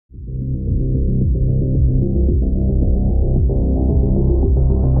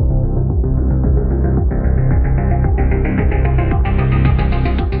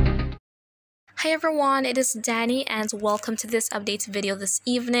everyone, it is Dani and welcome to this update video this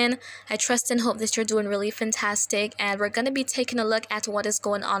evening. I trust and hope that you're doing really fantastic, and we're going to be taking a look at what is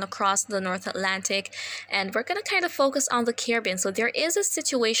going on across the North Atlantic, and we're going to kind of focus on the Caribbean. So there is a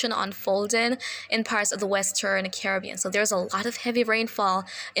situation unfolding in parts of the Western Caribbean. So there's a lot of heavy rainfall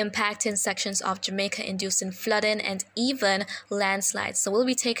impacting sections of Jamaica, inducing flooding and even landslides. So we'll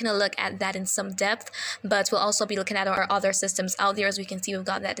be taking a look at that in some depth, but we'll also be looking at our other systems out there. As we can see, we've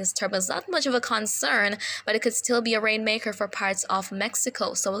got that disturbance. Not much of a concern, but it could still be a rainmaker for parts of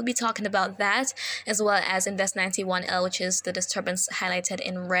Mexico. So we'll be talking about that, as well as Invest 91L, which is the disturbance highlighted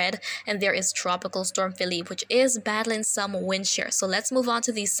in red, and there is Tropical Storm Philippe, which is battling some wind shear. So let's move on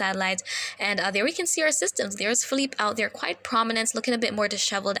to these satellites, and there we can see our systems. There's Philippe out there, quite prominent, looking a bit more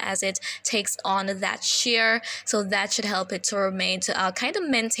disheveled as it takes on that shear. So that should help it to remain, to kind of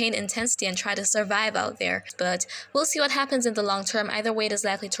maintain intensity and try to survive out there. But we'll see what happens in the long term. Either way, it is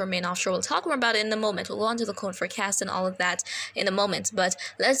likely to remain offshore. We'll talk more about it in a moment. We'll go on to the cone forecast and all of that in a moment. But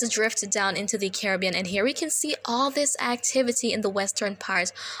let's drift down into the Caribbean, and here we can see all this activity in the western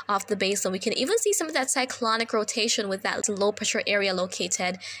part of the basin. We can even see some of that cyclonic rotation with that low pressure area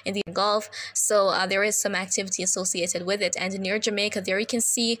located in the Gulf. So there is some activity associated with it. And near Jamaica, there you can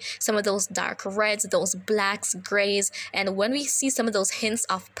see some of those dark reds, those blacks, grays, and when we see some of those hints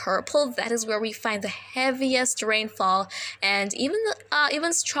of purple, that is where we find the heaviest rainfall and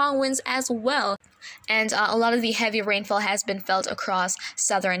even strong winds as well. And a lot of the heavy rainfall has been felt across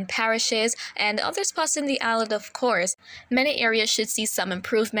southern parishes and other spots in the island, of course. Many areas should see some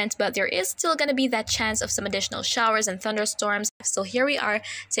improvement, but there is still going to be that chance of some additional showers and thunderstorms. So here we are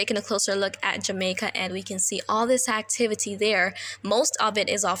taking a closer look at Jamaica, and we can see all this activity there. Most of it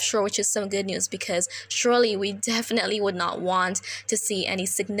is offshore, which is some good news, because surely we definitely would not want to see any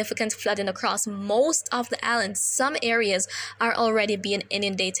significant flooding across most of the island. Some areas are already being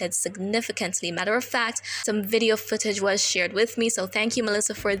inundated significantly. Matter of fact, some video footage was shared with me, so thank you,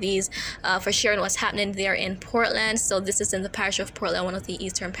 Melissa, for these, for sharing what's happening there in Portland. So this is in the parish of Portland, one of the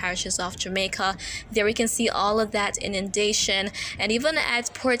eastern parishes of Jamaica. There we can see all of that inundation, and even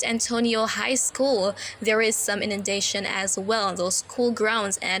at Port Antonio High School, there is some inundation as well on those school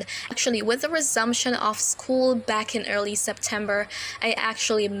grounds. And actually, with the resumption of school back in early September, I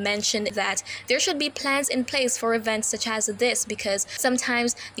actually mentioned that there should be plans in place for events such as this, because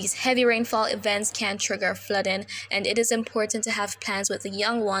sometimes these heavy rainfall events can trigger flooding, and it is important to have plans with the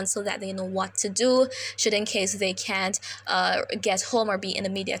young ones so that they know what to do should in case they can't get home or be in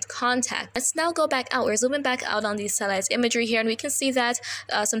immediate contact. Let's now go back out. We're zooming back out on these satellites imagery here, and we can see that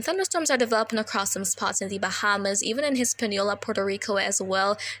some thunderstorms are developing across some spots in the Bahamas, even in Hispaniola, Puerto Rico as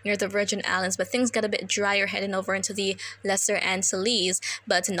well, near the Virgin Islands. But things get a bit drier heading over into the Lesser Antilles,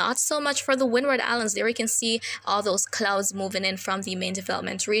 but not so much for the Windward Islands. There we can see all those clouds moving in from the main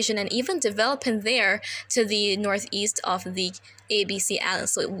development region and even developing there to the northeast of the ABC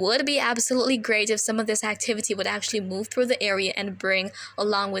Islands. So it would be absolutely great if some of this activity would actually move through the area and bring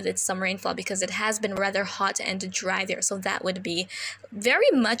along with it some rainfall, because it has been rather hot and dry there. So that would be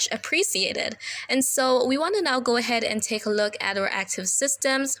very much appreciated. And so we want to now go ahead and take a look at our active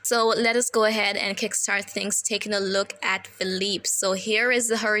systems. So let us go ahead and kickstart things, taking a look at Philippe. So here is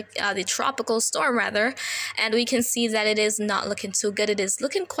the tropical storm rather, and we can see that it is not looking too good. It is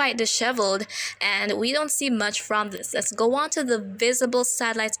looking quite disheveled, and we don't see much from this. Let's go on to the visible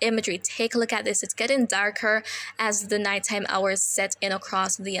satellite imagery. Take a look at this. It's getting darker as the nighttime hours set in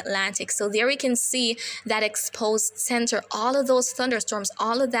across the Atlantic. So there we can see that exposed center, all of those thunderstorms,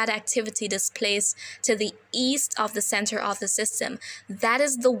 all of that activity displaced to the east of the center of the system. That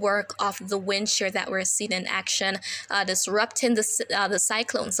is the work of the wind shear that we're seeing in action, disrupting the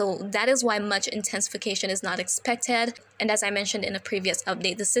cyclone. So that is why much intensification is not expected. And as I mentioned in a previous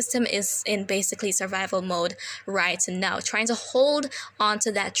update, the system is in basically survival mode right now, trying to hold on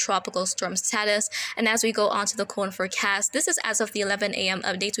to that tropical storm status. And as we go on to the cone forecast, this is as of the 11 a.m.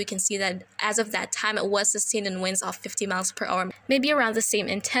 update. We can see that as of that time, it was sustaining winds of 50 miles per hour, maybe around the same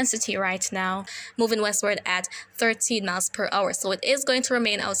intensity right now, moving westward at 13 miles per hour. So it is going to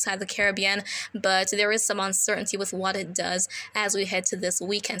remain outside the Caribbean, but there is some uncertainty with what it does as we head to this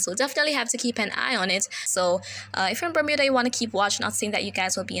weekend. So definitely have to keep an eye on it. So if you're in Bermuda, you want to keep watching. Not saying that you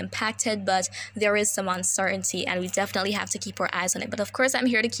guys will be impacted, but there is some uncertainty, and we definitely have to keep our eyes on it. But of course, I'm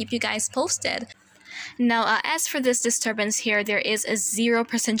here to keep you guys posted. Now, as for this disturbance here, there is a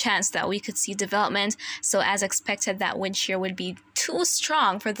 0% chance that we could see development. So as expected, that wind shear would be too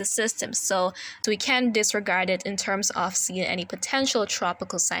strong for the system. So we can disregard it in terms of seeing any potential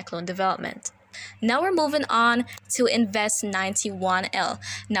tropical cyclone development. Now we're moving on to Invest 91L.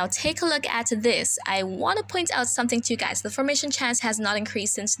 Now take a look at this. I want to point out something to you guys. The formation chance has not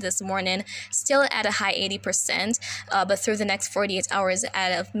increased since this morning, still at a high 80%, but through the next 48 hours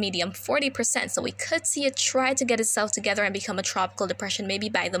at a medium 40%. So we could see it try to get itself together and become a tropical depression maybe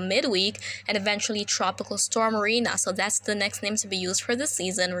by the midweek, and eventually tropical storm RINA. So that's the next name to be used for the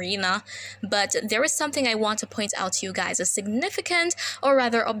season, RINA. But there is something I want to point out to you guys, a significant or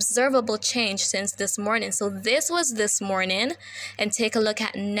rather observable change since this morning. So this was this morning, and take a look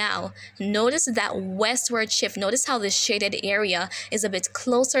at now. Notice that westward shift. Notice how this shaded area is a bit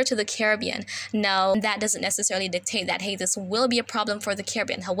closer to the Caribbean. Now that doesn't necessarily dictate that, hey, this will be a problem for the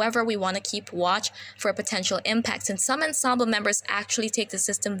Caribbean. However, we want to keep watch for potential impacts, and some ensemble members actually take the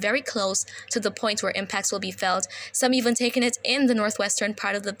system very close to the point where impacts will be felt, some even taking it in the northwestern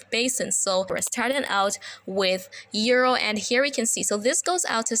part of the basin. So we're starting out with Euro, and here we can see, so this goes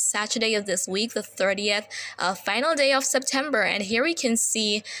out to Saturday of this week, the 30th, final day of September. And here we can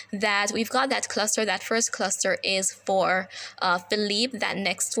see that we've got that cluster. That first cluster is for Philippe. That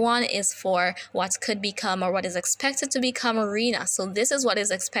next one is for what could become, or what is expected to become, RINA. So this is what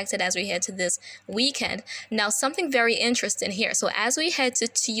is expected as we head to this weekend. Now something very interesting here. So as we head to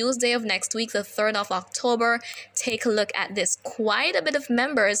Tuesday of next week, the 3rd of October, take a look at this. Quite a bit of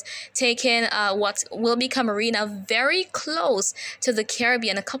members taking what will become RINA very close to the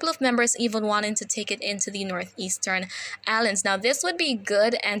Caribbean. A couple of members even wanting to take it into the northeastern islands. Now this would be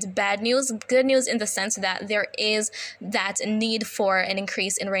good and bad news. Good news in the sense that there is that need for an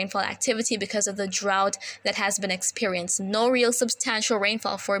increase in rainfall activity because of the drought that has been experienced. No real substantial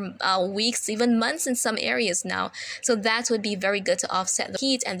rainfall for weeks, even months in some areas now. So that would be very good to offset the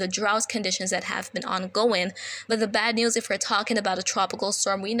heat and the drought conditions that have been ongoing. But the bad news, if we're talking about a tropical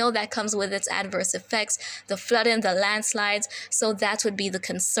storm, we know that comes with its adverse effects, the flooding, the landslides. So that would be the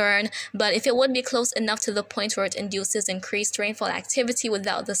concern. But if it would be close enough to the point where it induces increased rainfall activity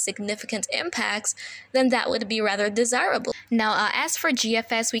without the significant impacts, then that would be rather desirable. Now, as for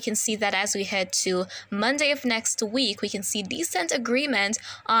GFS, we can see that as we head to Monday of next week, we can see decent agreement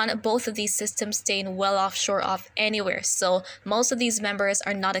on both of these systems staying well offshore off anywhere. So most of these members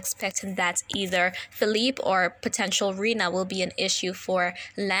are not expecting that either Philippe or potential RINA will be an issue for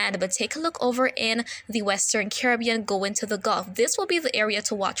land. But take a look over in the Western Caribbean, go into the Gulf. This will be the area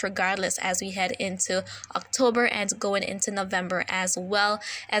to watch regardless as we head into October and going into November as well,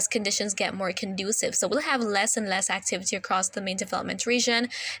 as conditions get more conducive. So we'll have less and less activity across the main development region,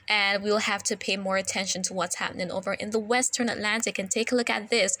 and we'll have to pay more attention to what's happening over in the Western Atlantic. And take a look at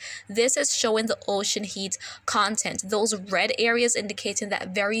this. This is showing the ocean heat content. Those red areas indicating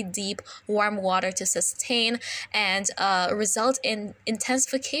that very deep warm water to sustain and result in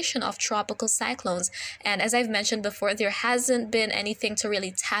intensification of tropical cyclones. And as I've mentioned before, there hasn't been anything to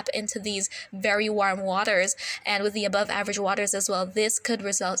really tap into these very warm waters, and with the above average waters as well, this could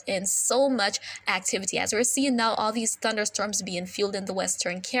result in so much activity. As we're seeing now, all these thunderstorms being fueled in the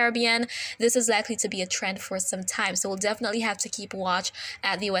Western Caribbean, this is likely to be a trend for some time. So we'll definitely have to keep watch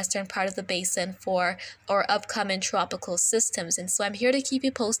at the western part of the basin for our upcoming tropical systems. And so I'm here to keep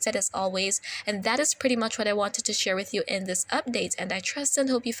you posted as always, and that is pretty much what I wanted to share with you in this update, and I trust and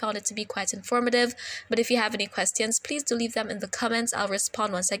hope you found it to be quite informative. But if you have any questions, please do leave them in the comments. I'll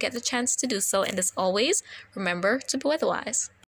respond once I get the chance to do so, and as always, remember to be weatherwise.